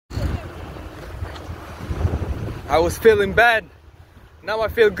I was feeling bad. Now I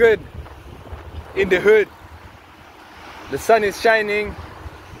feel good. In the hood. The sun is shining.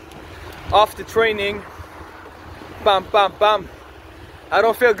 After training. Bam, bam, bam. I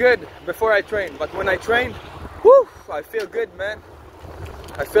don't feel good before I train. But when I train, whoo, I feel good, man.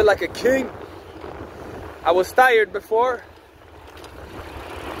 I feel like a king. I was tired before.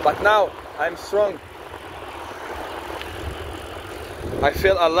 But now I'm strong. I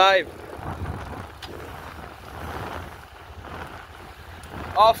feel alive.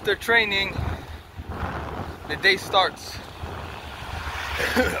 After training, the day starts.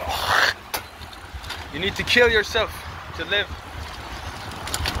 You need to kill yourself to live.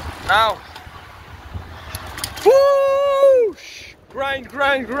 Now, whoosh! Grind,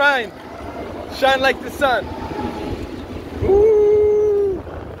 grind, grind. Shine like the sun. Woo!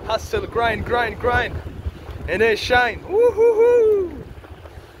 Hustle, grind, grind, grind. And then shine. Woo-hoo-hoo!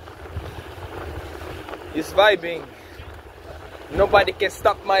 Just vibing. Nobody can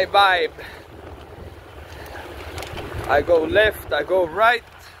stop my vibe. I go left, I go right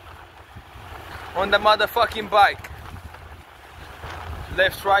on the motherfucking bike.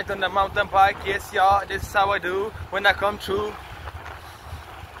 Left, right on the mountain bike. Yes, y'all, this is how I do when I come through.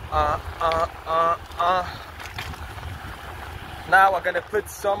 Now I'm gonna put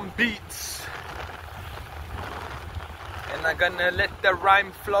some beats. And I'm gonna let the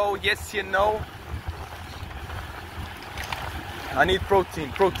rhyme flow, yes, you know. I need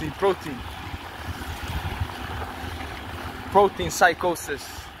protein, protein, protein. Protein psychosis.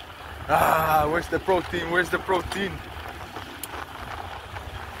 Ah, where's the protein? Where's the protein?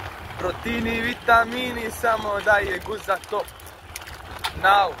 Proteini, vitamini, samo daje guzato.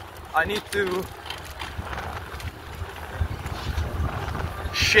 Now I need to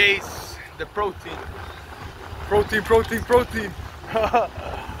chase the protein. Protein, protein, protein.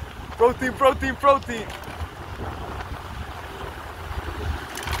 Protein, protein, protein.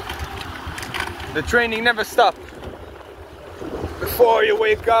 The training never stops. Before you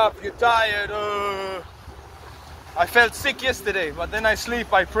wake up, you're tired. I felt sick yesterday, but then I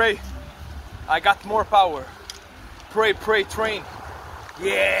sleep, I pray. I got more power. Pray, pray, train.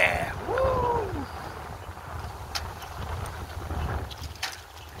 Yeah! Woo!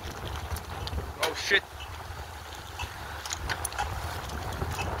 Oh shit.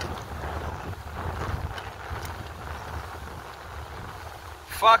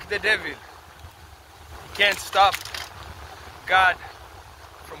 Fuck the devil. Can't stop God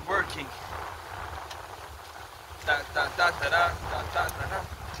from working. Da, da, da, da, da, da, da, da.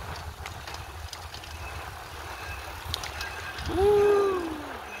 Woo.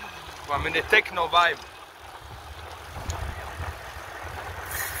 I'm in the techno vibe.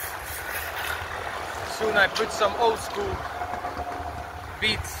 Soon I put some old school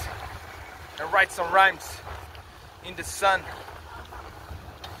beats and write some rhymes in the sun.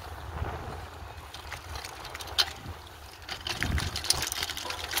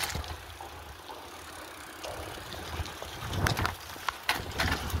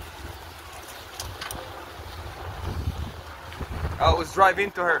 I always drive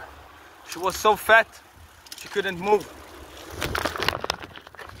into her. She was so fat, she couldn't move.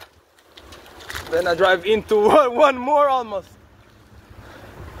 Then I drive into one more almost.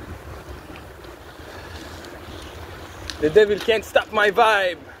 The devil can't stop my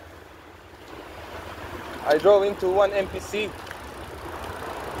vibe. I drove into one NPC.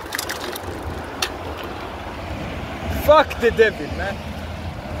 Fuck the devil, man.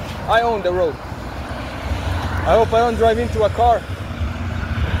 I own the road. I hope I don't drive into a car.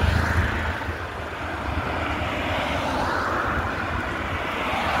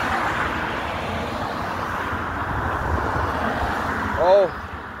 Oh,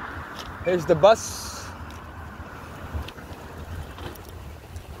 here's the bus.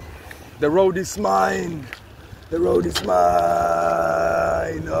 The road is mine. The road is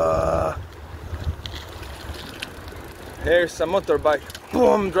mine. Here's a motorbike.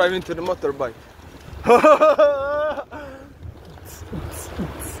 Boom, drive into the motorbike.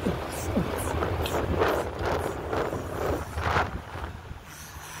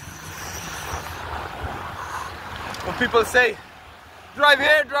 When people say, drive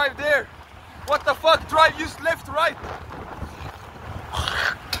here, drive there. What the fuck? Drive, use left, right.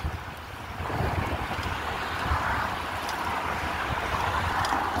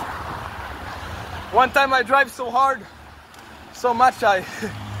 One time I drive so hard, so much I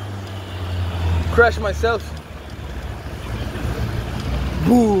crashed myself.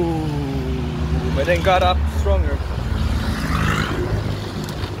 Boom! And then got up stronger.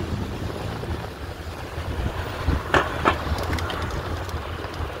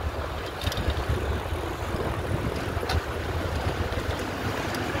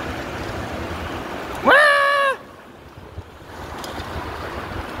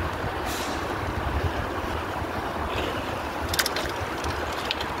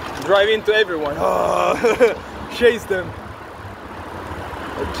 drive into everyone. Oh, chase them.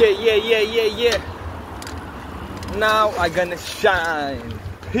 Okay, yeah. Now I gonna shine.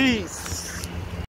 Peace.